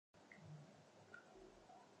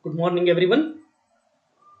Good morning, everyone.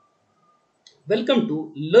 Welcome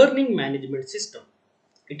to Learning Management System.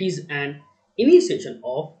 It is an initiation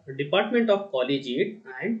of Department of Collegiate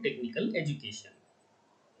and Technical Education.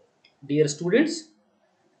 Dear students,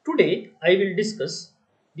 today I will discuss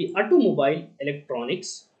the automobile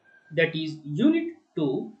electronics, that is Unit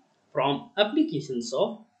 2 from Applications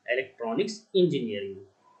of Electronics Engineering.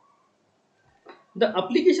 The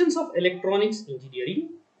Applications of Electronics Engineering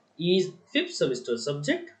is fifth semester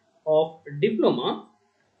subject of Diploma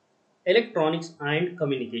Electronics and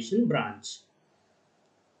Communication branch.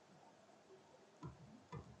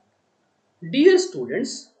 Dear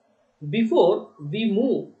students, before we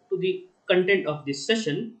move to the content of this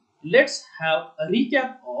session, let's have a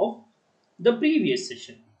recap of the previous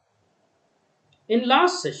session. In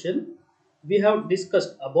last session, we have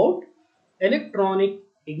discussed about electronic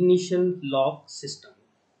ignition lock system.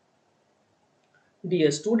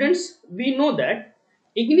 Dear students, we know that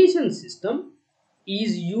ignition system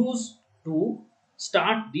is used to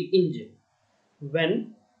start the engine.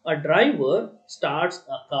 When a driver starts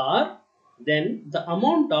a car, then the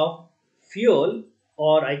amount of fuel,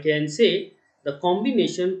 or I can say the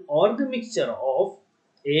combination or the mixture of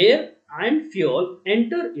air and fuel,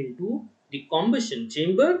 enter into the combustion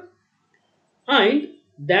chamber, and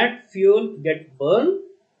that fuel get burned.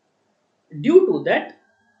 Due to that,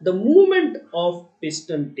 the movement of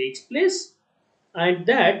piston takes place, and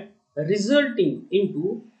that resulting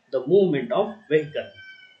into the movement of vehicle.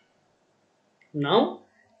 Now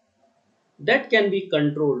that can be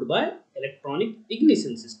controlled by electronic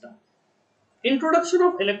ignition system. Introduction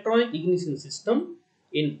of electronic ignition system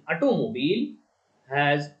in automobile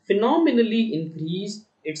has phenomenally increased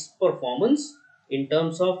its performance in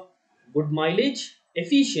terms of good mileage,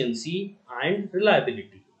 efficiency and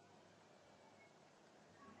reliability.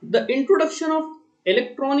 The introduction of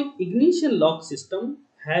electronic ignition lock system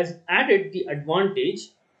has added the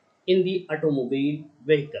advantage in the automobile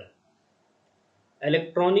vehicle.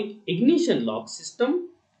 Electronic ignition lock system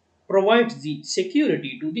provides the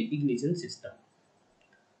security to the ignition system.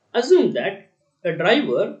 Assume that a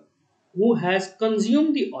driver who has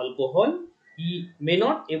consumed the alcohol, he may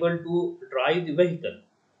not able to drive the vehicle.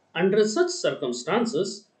 Under such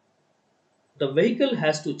circumstances, the vehicle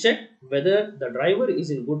has to check whether the driver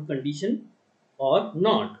is in good condition or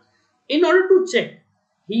not. In order to check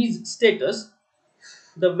his status,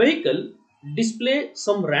 the vehicle display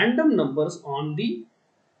some random numbers on the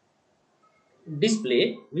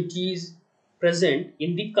display which is present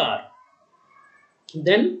in the car.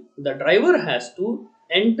 Then the driver has to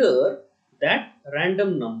enter that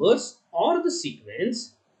random numbers or the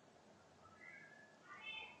sequence.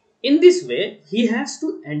 In this way, he has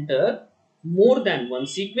to enter more than one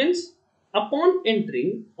sequence. Upon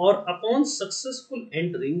entering or upon successful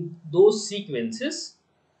entering those sequences,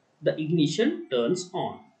 the ignition turns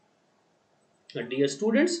on. Now, dear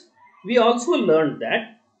students, we also learned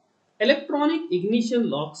that electronic ignition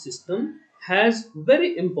lock system has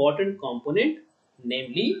very important component,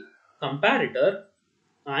 namely comparator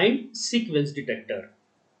and sequence detector.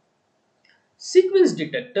 Sequence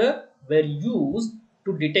detector were used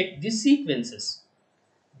to detect the sequences.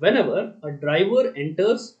 Whenever a driver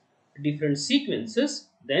enters different sequences,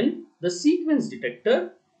 then the sequence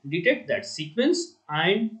detector detects that sequence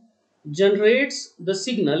and generates the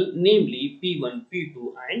signal, namely P1,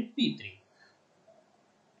 P2 and P3.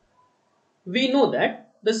 We know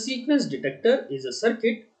that the sequence detector is a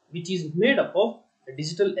circuit which is made up of a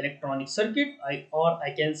digital electronic circuit, or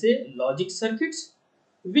I can say logic circuits,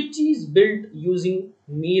 which is built using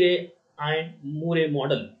Mire and Moore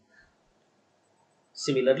model.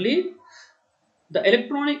 Similarly, the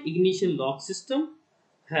electronic ignition lock system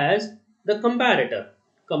has the comparator.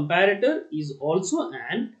 Comparator is also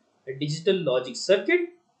a digital logic circuit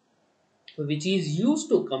which is used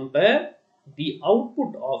to compare the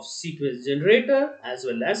output of sequence generator as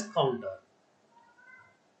well as counter.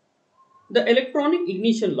 The electronic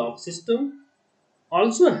ignition lock system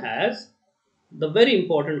also has the very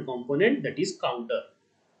important component, that is counter.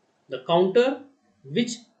 The counter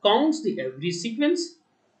which counts the every sequence.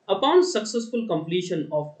 Upon successful completion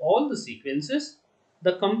of all the sequences,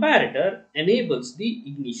 the comparator enables the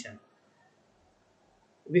ignition.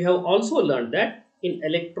 We have also learned that in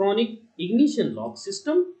electronic ignition lock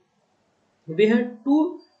system, we had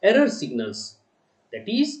two error signals, that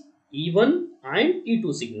is E1 and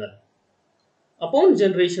E2 signal. Upon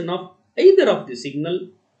generation of either of the signal,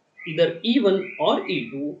 either E1 or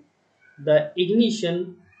E2, the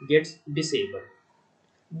ignition gets disabled.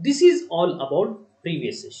 This is all about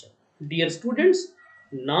previous session. Dear students,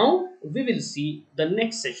 now we will see the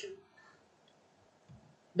next session.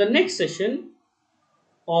 The next session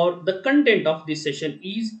or the content of this session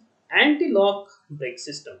is anti-lock brake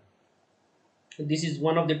system. This is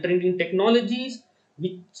one of the trending technologies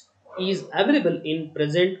which is available in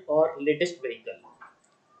present or latest vehicle.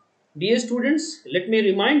 Dear students, let me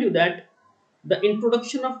remind you that the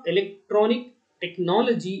introduction of electronic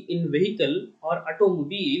technology in vehicle or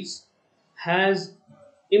automobiles has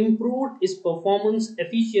improved its performance,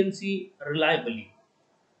 efficiency, reliability.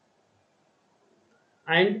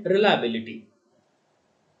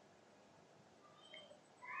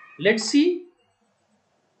 Let's see,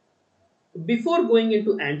 before going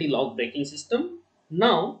into anti-lock braking system,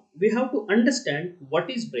 now we have to understand what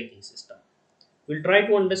is braking system. We'll try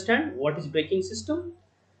to understand what is braking system.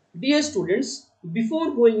 Dear students,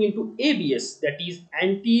 before going into ABS, that is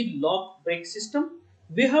anti-lock brake system,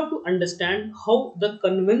 we have to understand how the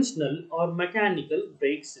conventional or mechanical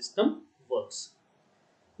brake system works.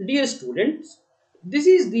 Dear students, this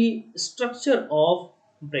is the structure of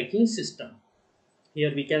braking system.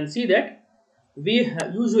 Here we can see that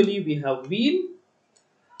usually we have wheel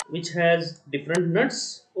which has different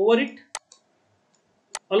nuts over it.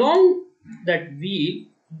 Along that wheel,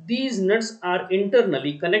 these nuts are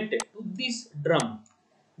internally connected to this drum.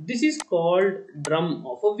 This is called drum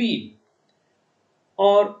of a wheel,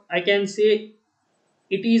 or I can say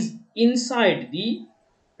it is inside the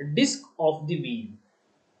disc of the wheel.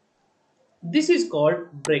 This is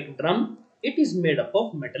called brake drum. It is made up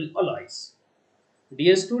of metal alloys.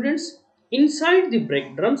 Dear students, inside the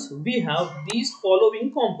brake drums we have these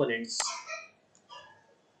following components.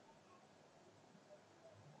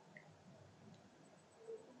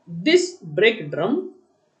 This brake drum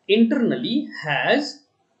internally has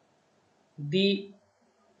the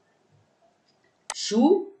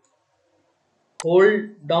shoe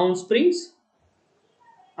hold down springs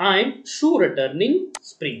and shoe returning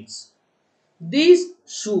springs. This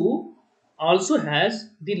shoe also has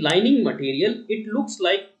the lining material. It looks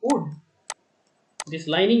like wood. This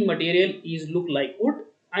lining material is look like wood,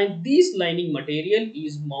 and this lining material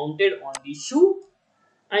is mounted on the shoe,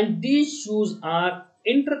 and these shoes are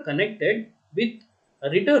interconnected with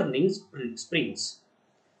returning springs,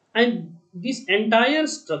 and this entire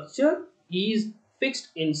structure is fixed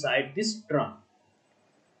inside this drum.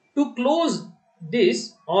 To close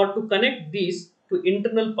this or to connect this to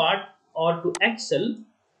internal part or to axle,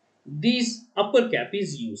 this upper cap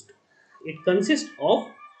is used. It consists of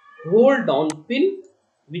hold down pin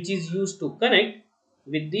which is used to connect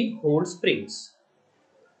with the hold springs.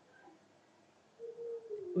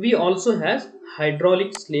 We also have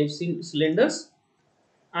hydraulic slave cylinders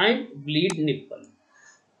and bleed nipple.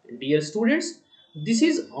 Dear students, this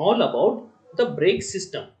is all about the brake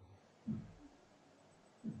system.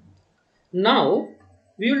 Now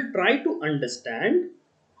we will try to understand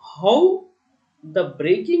how the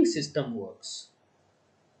braking system works.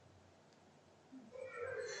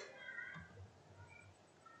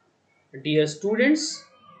 Dear students,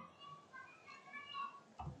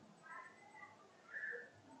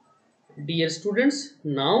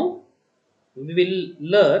 now we will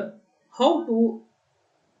learn how to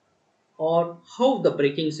or how the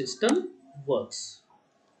braking system works.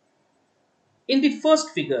 In the first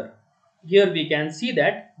figure, here we can see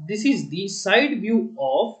that this is the side view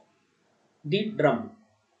of the drum,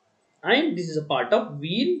 and this is a part of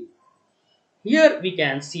wheel. Here we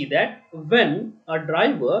can see that when a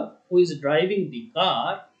driver who is driving the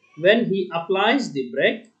car, when he applies the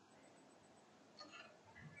brake,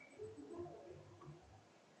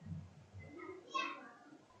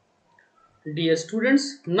 dear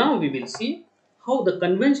students, now we will see how the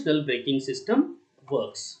conventional braking system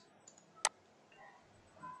works.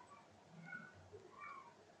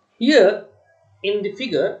 Here in the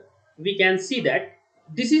figure we can see that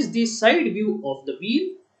this is the side view of the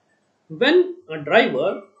wheel. When a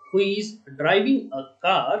driver who is driving a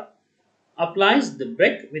car applies the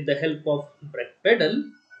brake with the help of brake pedal,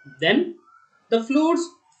 then the fluid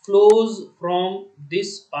flows from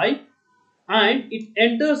this pipe and it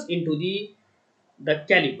enters into the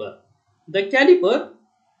caliper. The caliper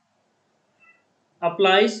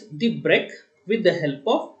applies the brake with the help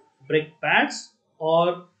of brake pads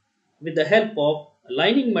or with the help of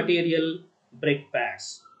lining material brake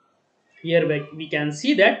pads. Here we can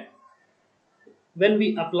see that when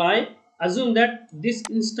we apply, assume that this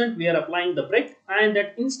instant we are applying the brake and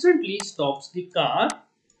that instantly stops the car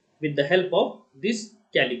with the help of this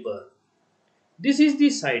caliper. This is the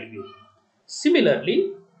side view.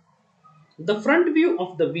 Similarly, the front view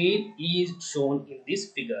of the wheel is shown in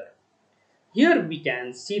this figure. Here we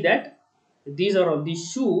can see that these are all the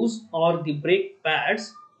shoes or the brake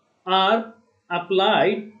pads are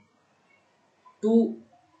applied to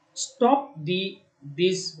stop the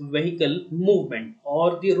this vehicle movement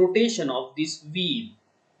or the rotation of this wheel.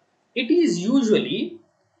 It is usually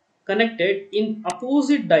connected in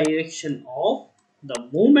opposite direction of the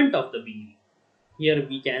movement of the wheel. Here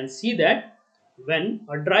we can see that when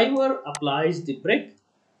a driver applies the brake,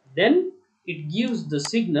 then it gives the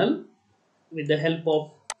signal with the help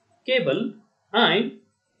of cable, and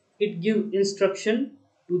it gives instruction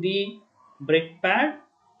to the brake pad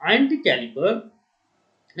and the caliper,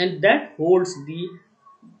 and that holds the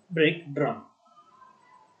brake drum.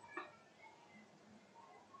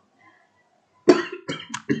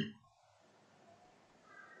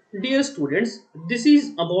 Dear students, this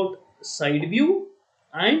is about side view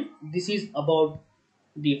and this is about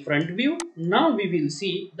the front view. Now we will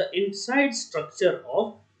see the inside structure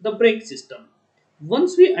of the brake system.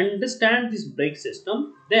 Once we understand this brake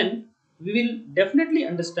system, then we will definitely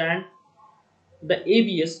understand the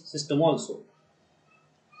ABS system also.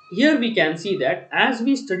 Here we can see that as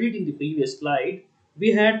we studied in the previous slide,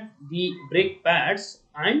 we had the brake pads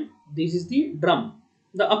and this is the drum.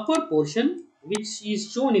 The upper portion which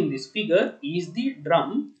is shown in this figure is the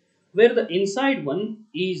drum, where the inside one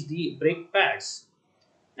is the brake pads,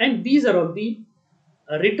 and these are of the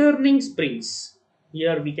returning springs.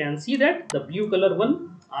 Here we can see that the blue color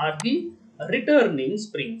one are the returning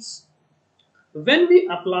springs. When we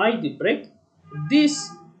apply the brake,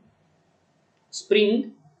 this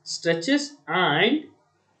spring stretches and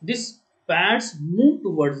these pads move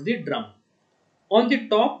towards the drum. On the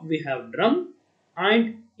top we have drum,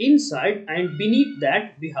 and inside and beneath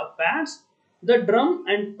that we have pads. The drum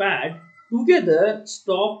and pad together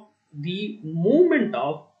stop the movement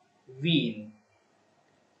of wheel,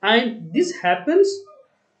 and this happens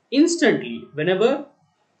instantly whenever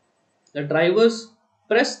the drivers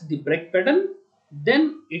press the brake pedal,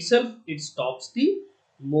 then itself it stops the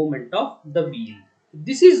movement of the wheel.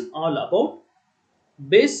 This is all about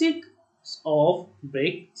basics of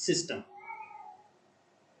brake system.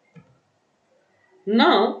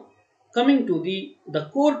 Now coming to the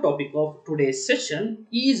core topic of today's session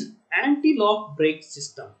is anti-lock brake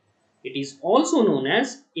system. It is also known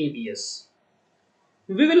as ABS.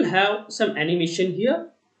 We will have some animation here.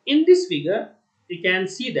 In this figure you can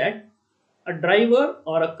see that a driver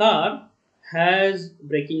or a car has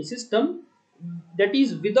braking system that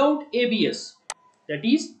is without ABS. That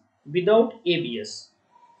is without ABS.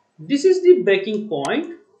 This is the braking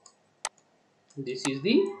point. This is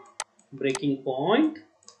the braking point.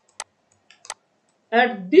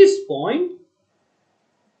 At this point,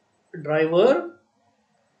 driver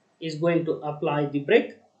is going to apply the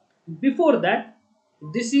brake. Before that,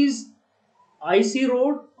 this is icy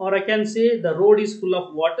road, or I can say the road is full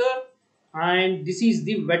of water, and this is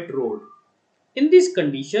the wet road. In this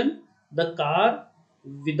condition, the car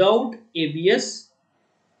without ABS,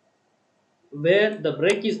 where the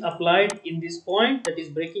brake is applied in this point, that is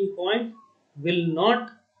braking point, will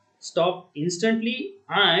not stop instantly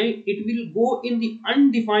and it will go in the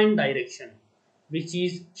undefined direction, which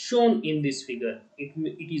is shown in this figure.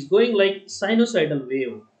 It is going like sinusoidal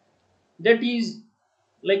wave, that is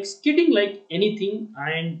like skidding like anything,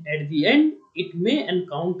 and at the end it may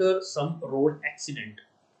encounter some road accident.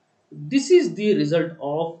 This is the result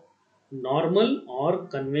of normal or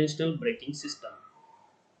conventional braking system.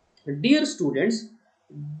 Dear students,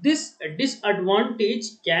 this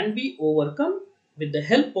disadvantage can be overcome with the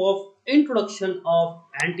help of introduction of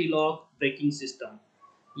anti-lock braking system.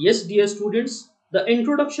 Yes, dear students, the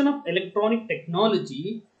introduction of electronic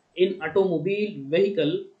technology in automobile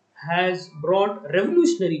vehicle has brought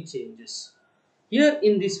revolutionary changes. Here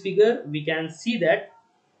in this figure, we can see that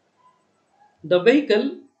the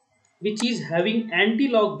vehicle which is having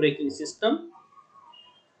anti-lock braking system,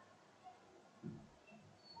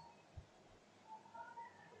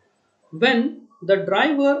 when the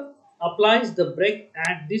driver applies the brake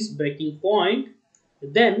at this braking point,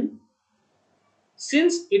 then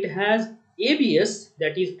since it has ABS,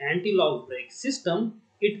 that is anti-lock brake system,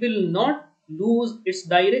 it will not lose its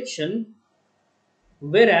direction,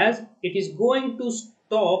 whereas it is going to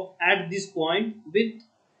stop at this point with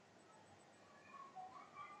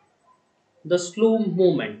the slow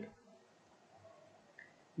movement.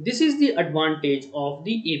 This is the advantage of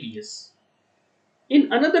the ABS.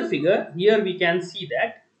 In another figure, here we can see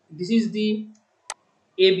that this is the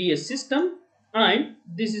ABS system and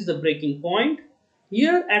this is the braking point.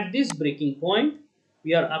 Here at this braking point,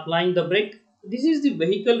 we are applying the brake. This is the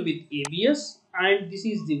vehicle with ABS and this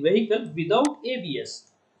is the vehicle without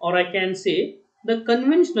ABS, or I can say the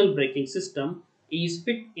conventional braking system is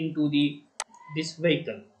fit into this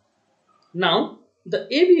vehicle. Now the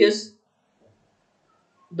ABS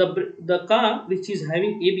The car which is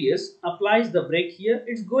having ABS applies the brake here,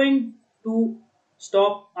 it's going to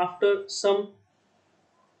stop after some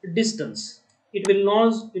distance. It will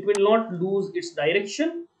not lose its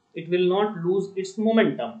direction, it will not lose its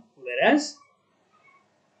momentum, whereas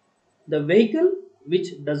the vehicle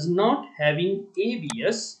which does not having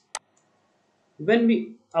ABS, when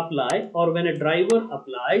we apply or when a driver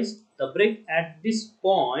applies the brake at this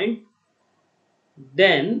point,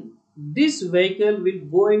 then this vehicle will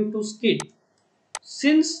going to skid.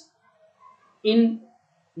 Since in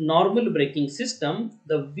normal braking system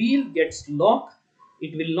the wheel gets locked,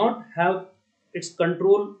 it will not have its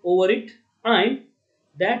control over it, and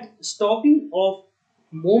that stopping of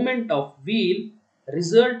movement of wheel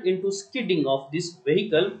result into skidding of this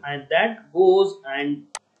vehicle, and that goes and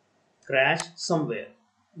crash somewhere.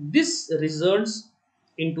 This results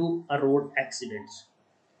into a road accident.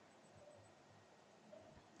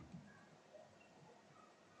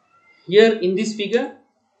 Here in this figure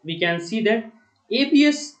we can see that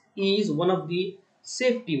ABS is one of the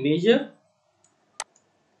safety measure.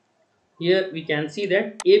 Here we can see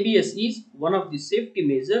that ABS is one of the safety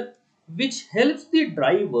measure which helps the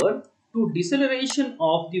driver to deceleration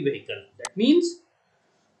of the vehicle. That means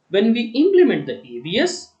when we implement the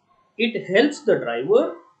ABS, it helps the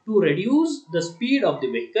driver to reduce the speed of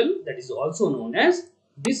the vehicle, that is also known as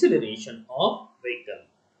deceleration of vehicle.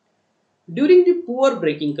 During the poor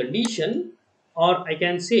braking condition, or I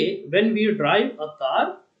can say when we drive a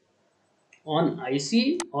car on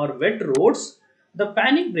icy or wet roads, the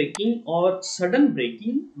panic braking or sudden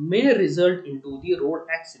braking may result into the road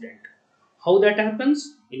accident. How that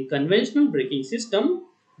happens? In conventional braking system,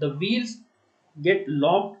 the wheels get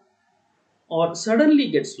locked or suddenly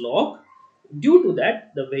gets locked. Due to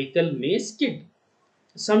that, the vehicle may skid.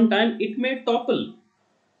 Sometimes it may topple.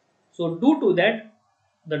 So due to that,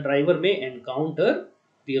 the driver may encounter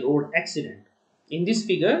the road accident. In this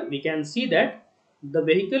figure, we can see that the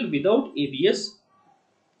vehicle without ABS,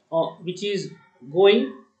 which is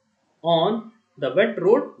going on the wet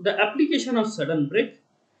road, the application of sudden brake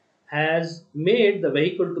has made the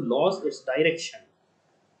vehicle to lose its direction.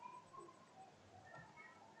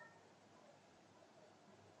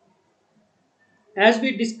 As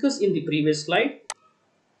we discussed in the previous slide,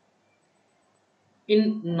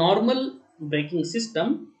 in normal braking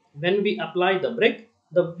system, when we apply the brake,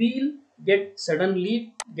 the wheel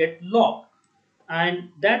suddenly get locked, and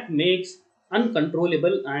that makes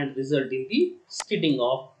uncontrollable and result in the skidding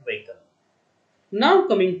of vehicle. Now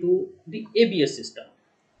coming to the ABS system.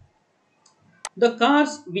 The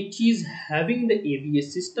cars which is having the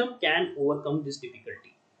ABS system can overcome this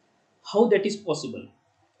difficulty. How that is possible?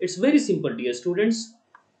 It's very simple, dear students.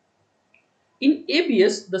 In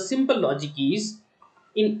ABS, the simple logic is,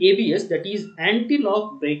 in ABS, that is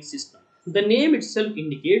anti-lock brake system. The name itself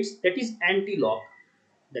indicates that is anti-lock.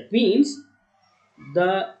 That means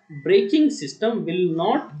the braking system will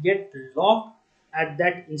not get locked at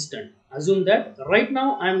that instant. Assume that right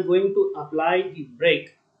now I am going to apply the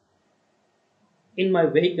brake in my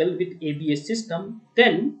vehicle with ABS system,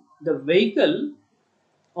 then the vehicle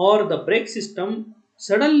or the brake system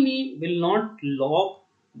suddenly will not lock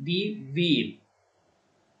the wheel.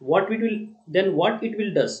 What it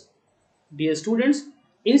will does, dear students,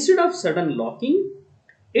 instead of sudden locking,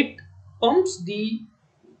 it pumps the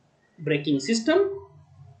braking system,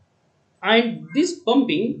 and this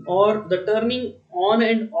pumping or the turning on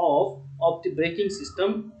and off of the braking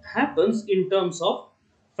system happens in terms of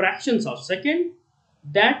fractions of second.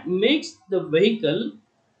 That makes the vehicle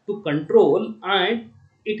to control, and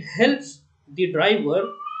it helps the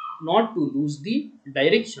driver not to lose the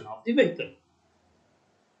direction of the vehicle,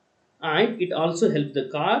 and it also helps the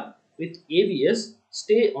car with ABS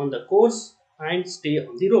stay on the course and stay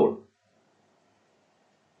on the road.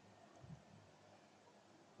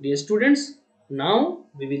 Dear students, now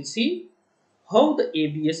we will see how the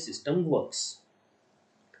ABS system works.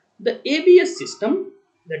 The ABS system,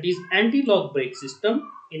 that is anti-lock brake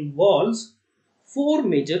system, involves four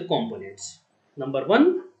major components. Number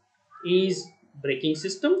one is braking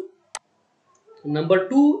system. Number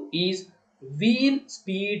two is wheel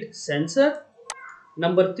speed sensor.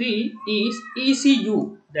 Number three is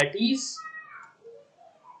ECU, that is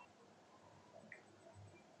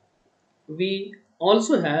we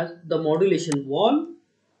also have the modulation valve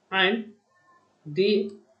and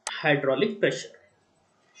the hydraulic pressure.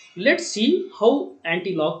 Let's see how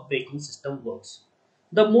anti-lock braking system works.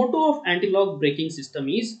 The motto of anti-lock braking system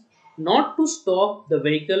is not to stop the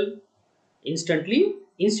vehicle instantly.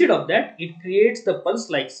 Instead of that, it creates the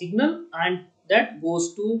pulse-like signal, and that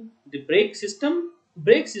goes to the brake system.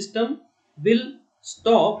 Brake system will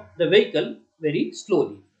stop the vehicle very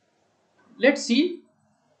slowly. Let's see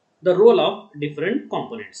the role of different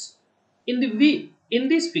components. In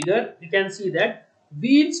this figure, you can see that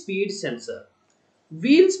wheel speed sensor.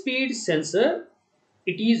 Wheel speed sensor,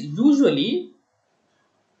 it is usually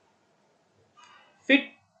fit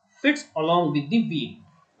fits along with the wheel.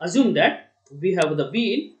 Assume that we have the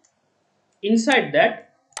wheel. Inside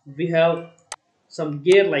that we have some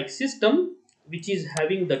gear like system which is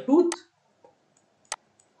having the tooth,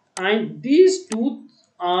 and these tooth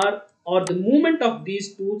are, or the movement of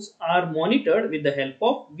these tooths are monitored with the help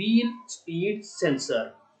of wheel speed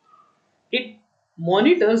sensor. It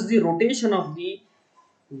monitors the rotation of the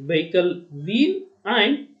vehicle wheel,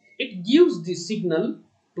 and it gives the signal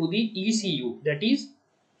to the ECU, that is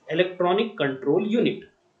electronic control unit.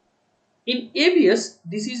 In ABS,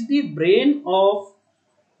 this is the brain of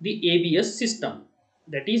the ABS system,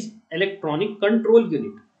 that is electronic control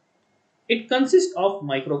unit. It consists of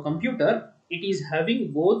microcomputer. It is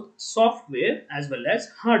having both software as well as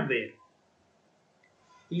hardware.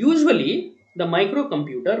 Usually, the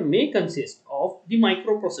microcomputer may consist of the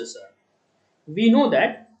microprocessor. We know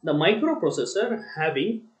that the microprocessor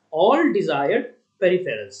having all desired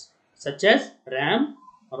peripherals such as RAM,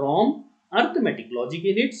 ROM, arithmetic logic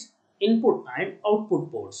units, input and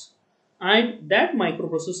output ports, and that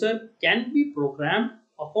microprocessor can be programmed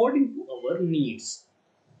according to our needs.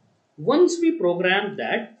 Once we program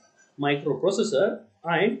that microprocessor,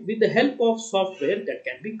 and with the help of software that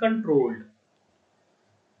can be controlled,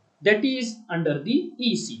 that is under the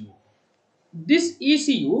ECU. This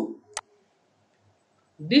ECU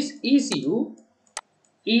this ECU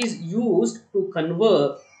is used to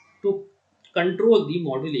control the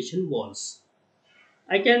modulation valves.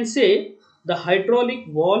 I can say the hydraulic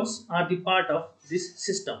valves are the part of this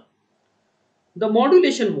system. The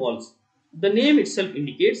modulation valves, the name itself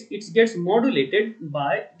indicates it gets modulated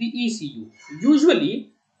by the ECU.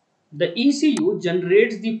 Usually, the ECU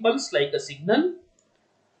generates the pulse like a signal,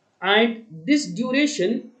 and this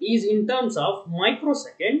duration is in terms of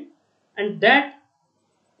microsecond, and that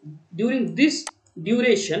during this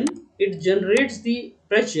duration it generates the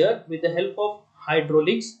pressure with the help of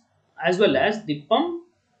hydraulics as well as the pump,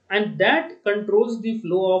 and that controls the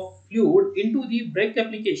flow of fluid into the brake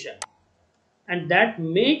application, and that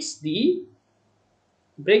makes the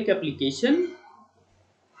brake application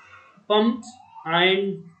pumps,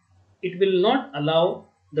 and it will not allow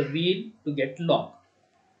the wheel to get locked.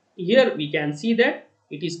 Here we can see that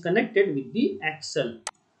it is connected with the axle.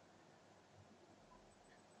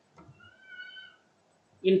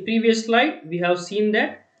 In previous slide, we have seen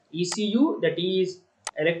that ECU, that is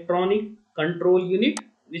electronic control unit,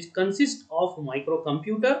 which consists of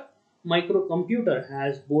microcomputer. Microcomputer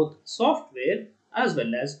has both software as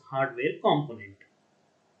well as hardware component.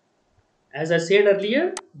 As I said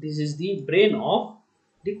earlier, this is the brain of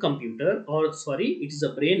the computer, or sorry, it is the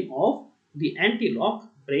brain of the anti-lock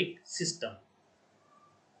brake system.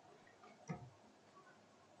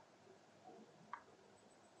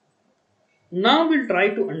 Now we'll try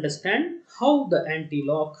to understand how the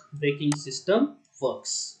anti-lock braking system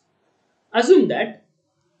works. Assume that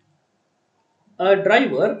a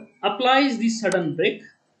driver applies the sudden brake.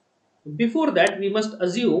 Before that, we must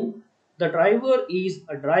assume the driver is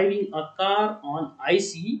driving a car on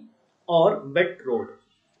icy or wet road.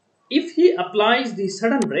 If he applies the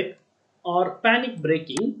sudden brake or panic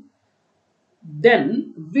braking,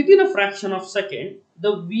 then within a fraction of a second,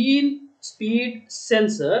 the wheel speed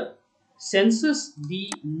sensor senses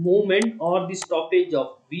the movement or the stoppage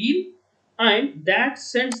of wheel, and that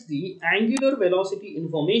sends the angular velocity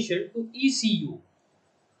information to ECU.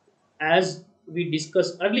 As we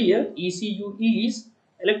discussed earlier, ECU is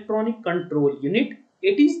electronic control unit.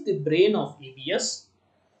 It is the brain of ABS,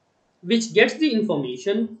 which gets the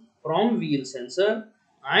information from wheel sensor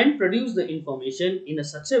and produce the information in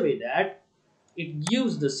such a way that it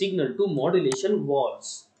gives the signal to modulation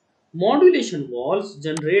valves. Modulation valves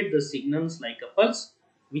generate the signals like a pulse,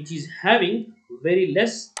 which is having very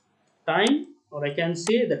less time, or I can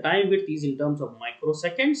say the time width is in terms of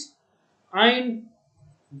microseconds, and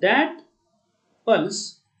that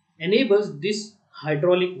pulse enables this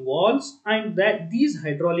hydraulic valves, and that these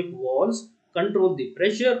hydraulic valves control the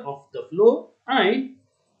pressure of the flow, and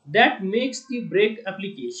that makes the brake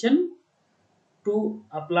application to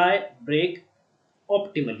apply brake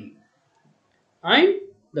optimally, and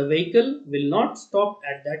the vehicle will not stop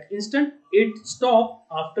at that instant. It stops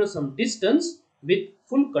after some distance with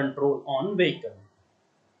full control on vehicle.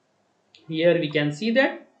 Here we can see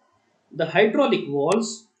that the hydraulic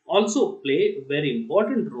valves also play a very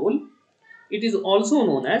important role. It is also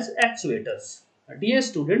known as actuators. Dear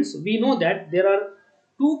students, we know that there are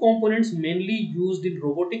two components mainly used in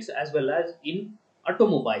robotics as well as in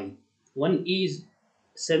automobile. One is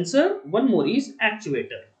sensor, one more is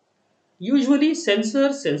actuator. Usually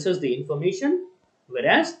sensor senses the information,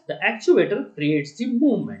 whereas the actuator creates the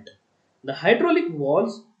movement. The hydraulic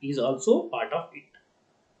valves is also part of it.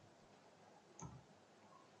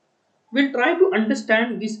 We'll try to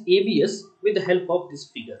understand this ABS with the help of this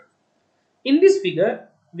figure. In this figure,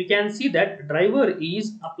 we can see that driver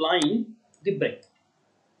is applying the brake.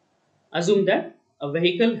 Assume that a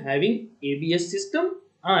vehicle having ABS system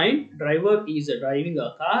and driver is driving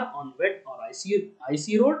a car on wet or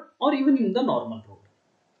icy road or even in the normal road.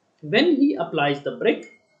 When he applies the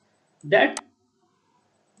brake, that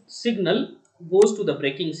signal goes to the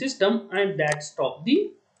braking system and that stop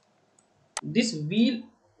this wheel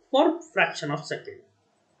for fraction of second.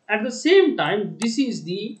 At the same time, this is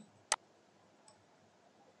the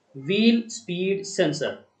wheel speed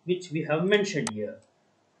sensor which we have mentioned here.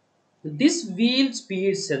 This wheel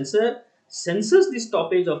speed sensor senses the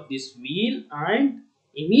stoppage of this wheel and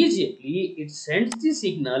immediately it sends the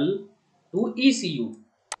signal to ECU.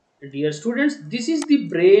 Dear students, this is the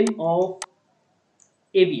brain of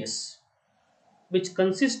ABS, which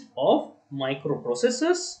consists of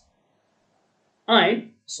microprocessors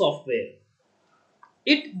and software.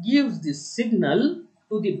 It gives the signal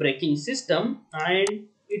to the braking system and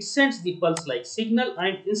it sends the pulse like signal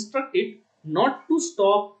and instruct it not to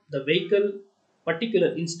stop the vehicle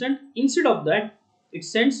particular instant. Instead of that, it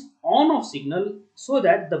sends on off signal so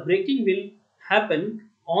that the braking will happen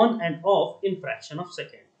on and off in fraction of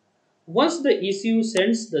second. Once the ECU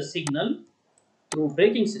sends the signal through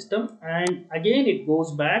braking system and again it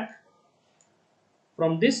goes back,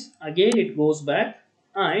 from this again it goes back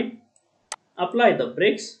and apply the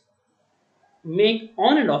brakes, make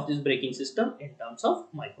on and off this braking system in terms of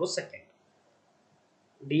microsecond.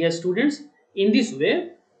 Dear students, in this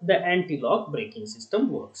way the anti-lock braking system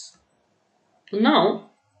works. Now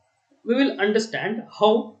we will understand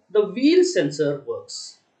how the wheel sensor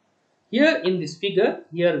works. Here in this figure,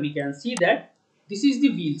 here we can see that this is the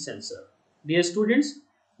wheel sensor. Dear students,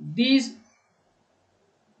 these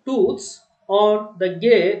tooths or the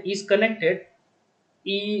gear is connected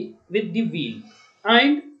with the wheel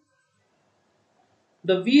and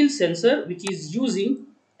the wheel sensor which is using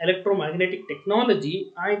electromagnetic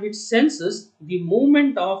technology and it senses the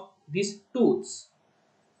movement of these tooths.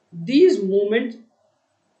 These movement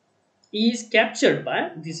is captured by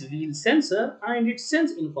this wheel sensor and it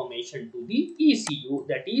sends information to the ECU,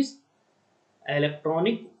 that is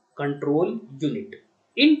electronic control unit.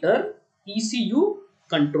 In turn, ECU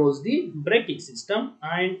controls the braking system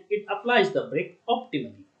and it applies the brake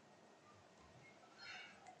optimally.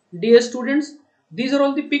 Dear students, these are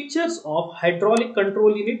all the pictures of hydraulic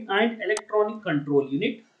control unit and electronic control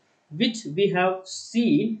unit which we have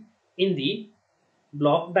seen in the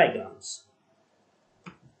block diagrams.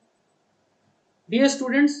 Dear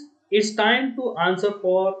students, it's time to answer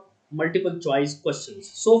for multiple choice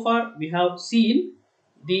questions. So far we have seen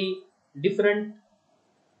the different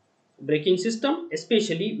braking system,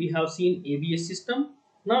 especially we have seen ABS system.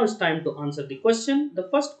 Now it's time to answer the question. The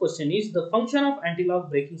first question is the function of anti-lock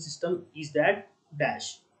braking system is that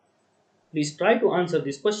dash. Please try to answer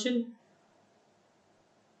this question.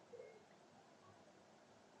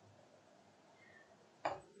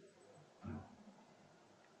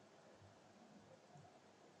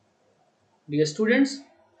 Dear students,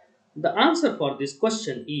 the answer for this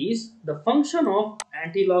question is the function of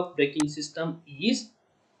anti-lock braking system is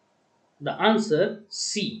the answer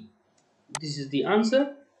C. This is the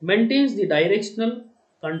answer. Maintains the directional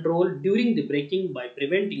control during the braking by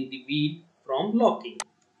preventing the wheel from locking.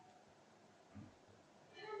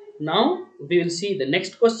 Now we will see the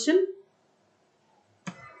next question.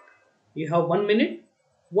 You have 1 minute.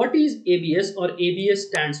 What is ABS or ABS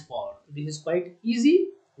stands for? This is quite easy.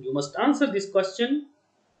 You must answer this question.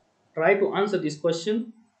 Try to answer this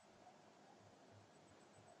question.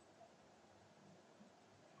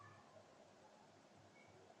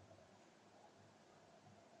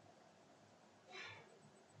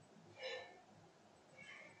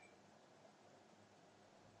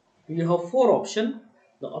 You have 4 options.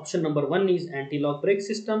 The option number 1 is anti-lock brake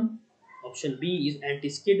system. Option B is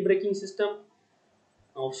anti-skid braking system.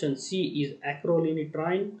 Option C is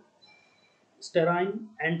acrylonitrile styrene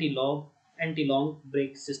anti-lock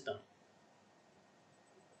brake system.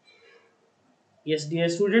 Yes, dear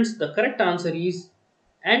students, the correct answer is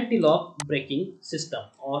anti-lock braking system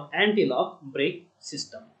or anti-lock brake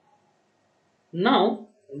system. Now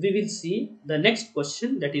we will see the next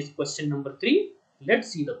question, that is question number 3. Let's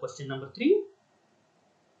see the question number 3.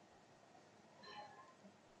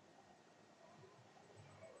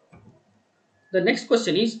 The next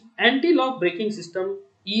question is anti-lock braking system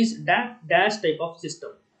is dash type of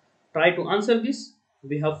system. Try to answer this.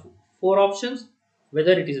 We have four options,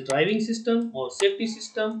 whether it is driving system or safety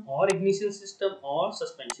system or ignition system or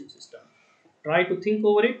suspension system. Try to think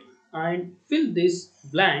over it and fill this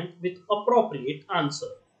blank with appropriate answer.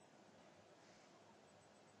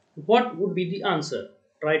 What would be the answer?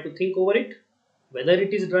 Try to think over it, whether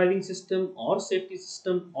it is driving system or safety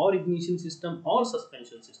system or ignition system or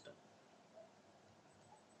suspension system.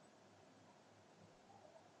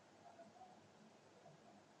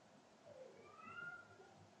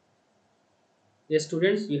 Yes,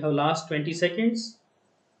 students, you have last 20 seconds.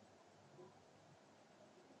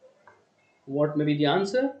 What may be the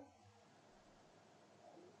answer?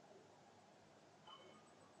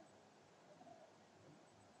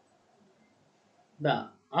 The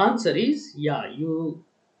answer is, yeah, you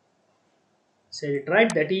said it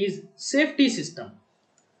right, that is safety system.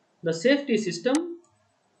 The safety system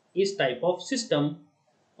is type of system,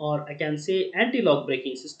 or I can say anti-lock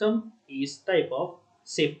braking system is type of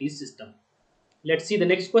safety system. Let's see the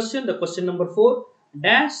next question. The question number 4.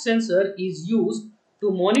 Dash sensor is used to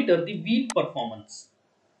monitor the wheel performance.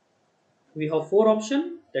 We have four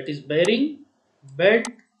options, that is bearing, belt,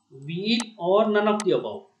 wheel or none of the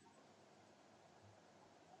above.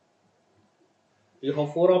 You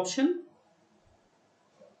have four options,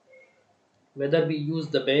 whether we use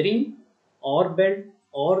the bearing or belt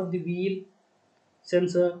or the wheel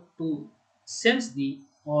sensor to sense the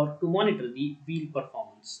or to monitor the wheel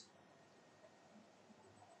performance.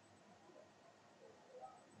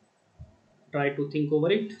 Try to think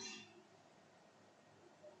over it.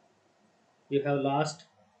 You have last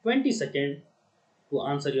 20 seconds to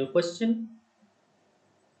answer your question.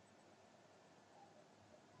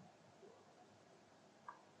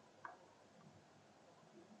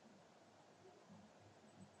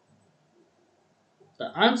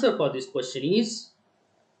 The answer for this question is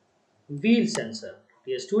wheel sensor.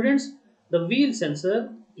 Dear students, the wheel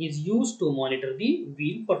sensor is used to monitor the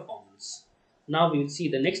wheel performance. Now we will see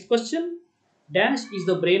the next question. Dash is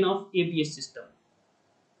the brain of ABS system.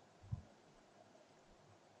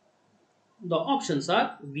 The options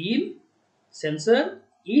are wheel, sensor,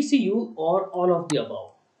 ECU or all of the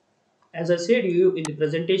above. As I said to you in the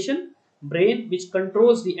presentation, brain which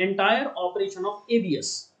controls the entire operation of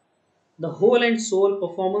ABS. The whole and soul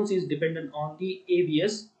performance is dependent on the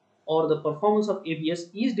ABS, or the performance of ABS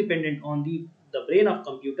is dependent on the brain of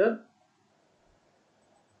computer.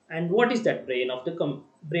 And what is that brain of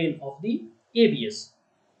the ABS?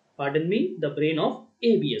 Pardon me, the brain of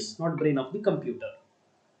ABS, not brain of the computer.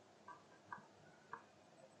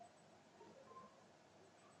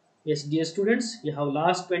 Yes, dear students, you have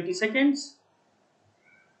last 20 seconds.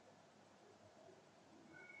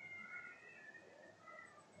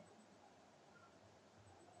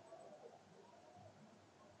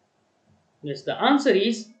 Yes, the answer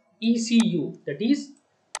is ECU, that is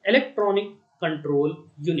electronic control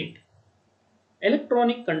unit.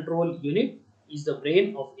 Electronic control unit is the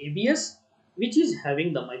brain of ABS, which is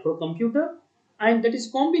having the microcomputer, and that is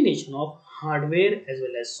combination of hardware as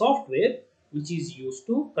well as software which is used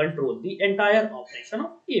to control the entire operation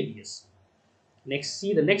of ABS. Next,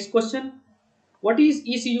 see the next question. What is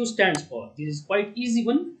ECU stands for? This is quite easy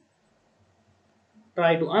one.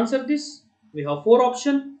 Try to answer this. We have four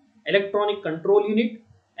options: electronic control unit,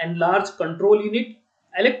 enlarged control unit,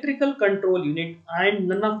 electrical control unit, and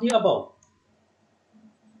none of the above.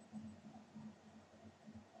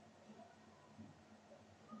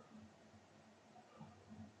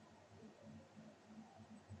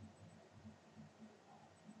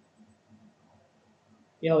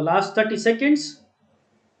 You have last 30 seconds.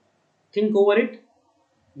 Think over it.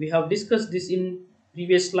 We have discussed this in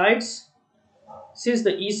previous slides. Since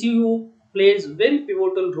the ECU plays very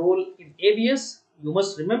pivotal role in ABS, you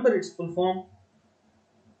must remember its full form.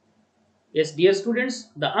 Yes, dear students,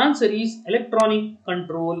 the answer is electronic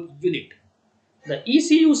control unit. The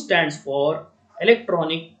ECU stands for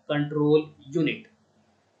electronic control unit.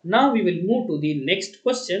 Now we will move to the next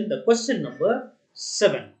question, the question number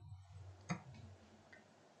 7.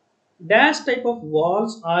 Dash type of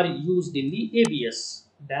valves are used in the ABS.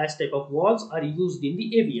 Dash type of valves are used in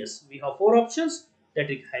the ABS. We have four options, that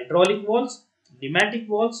is hydraulic valves, pneumatic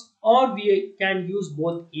valves, or we can use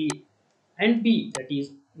both A and B. That is,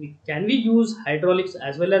 can we use hydraulics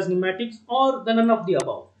as well as pneumatics, or the none of the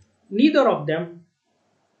above? Neither of them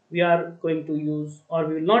we are going to use, or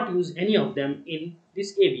we will not use any of them in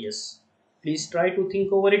this ABS. Please try to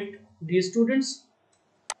think over it, dear students.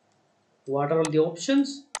 What are all the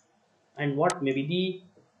options and what may be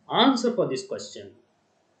the answer for this question?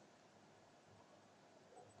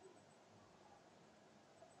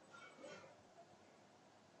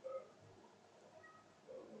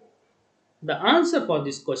 The answer for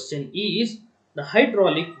this question is the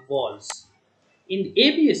hydraulic valves. In the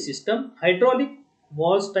ABS system, hydraulic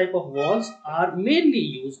valves type of valves are mainly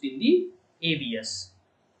used in the ABS.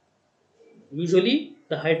 Usually,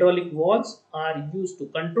 the hydraulic valves are used to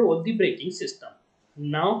control the braking system.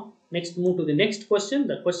 Now, next move to the next question,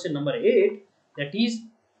 the question number 8, that is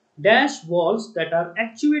dash valves that are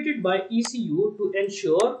actuated by ECU to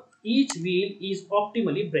ensure each wheel is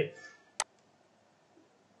optimally braked.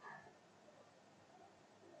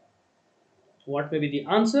 What may be the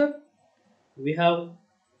answer? We have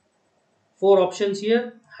four options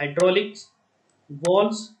here: hydraulics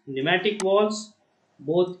valves, pneumatic valves,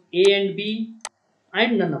 both A and B,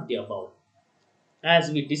 and none of the above.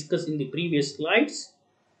 As we discussed in the previous slides,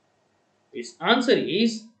 its answer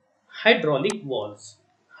is hydraulic valves.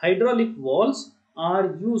 Hydraulic valves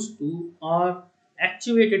are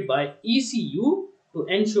actuated by ECU to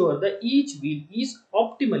ensure that each wheel is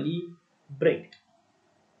optimally braked.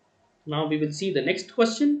 Now we will see the next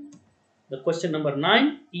question. The question number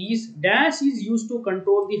 9 is dash is used to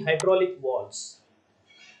control the hydraulic valves.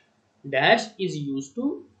 Dash is used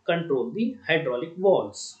to control the hydraulic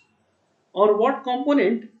valves. Or what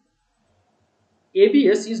component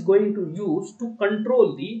ABS is going to use to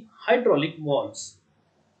control the hydraulic valves?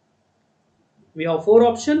 We have four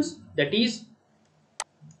options, that is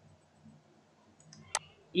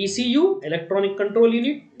ECU, electronic control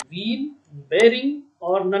unit, wheel, bearing,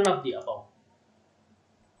 or none of the above.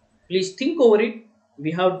 Please think over it.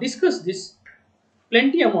 We have discussed this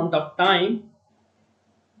plenty amount of time.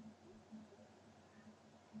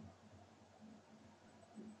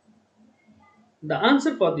 The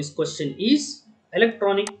answer for this question is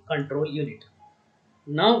electronic control unit.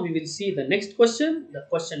 Now we will see the next question, the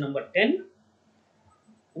question number 10.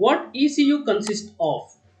 What ECU consists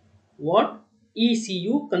of? What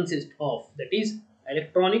ECU consists of? That is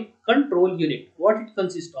electronic control unit. What it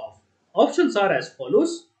consists of? Options are as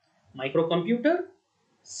follows: microcomputer,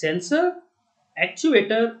 sensor,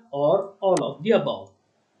 actuator, or all of the above.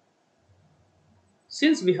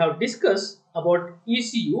 Since we have discussed about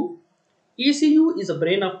ECU, ECU is a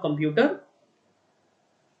brain of computer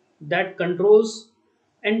that controls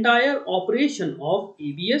entire operation of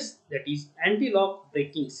ABS, that is anti-lock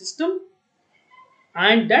braking system,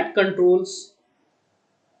 and that controls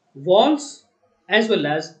valves as well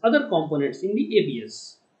as other components in the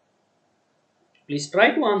ABS. Please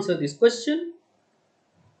try to answer this question.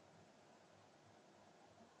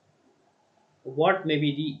 What may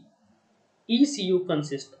be the ECU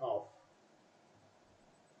consist of?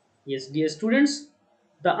 Yes, dear students,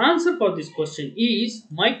 the answer for this question is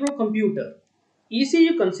microcomputer.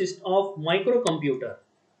 ECU consists of microcomputer.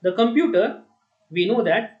 The computer, we know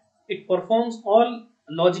that it performs all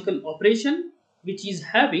logical operation which is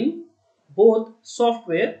having both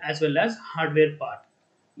software as well as hardware part.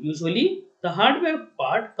 Usually the hardware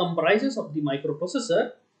part comprises of the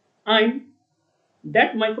microprocessor, and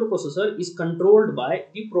that microprocessor is controlled by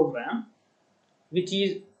the program which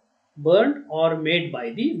is burned or made by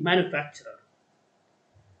the manufacturer.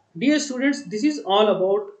 Dear students, this is all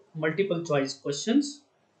about multiple choice questions,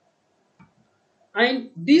 and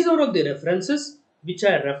these are all the references which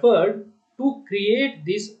I referred to create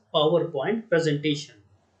this PowerPoint presentation.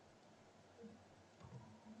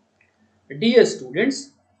 Dear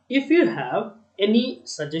students, if you have any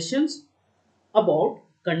suggestions about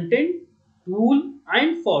content, tool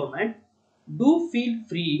and format, do feel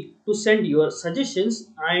free to send your suggestions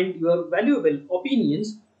and your valuable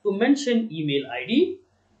opinions to mention email ID,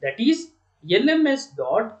 that is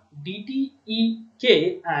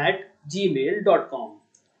lms.dtek@gmail.com.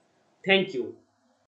 Thank you.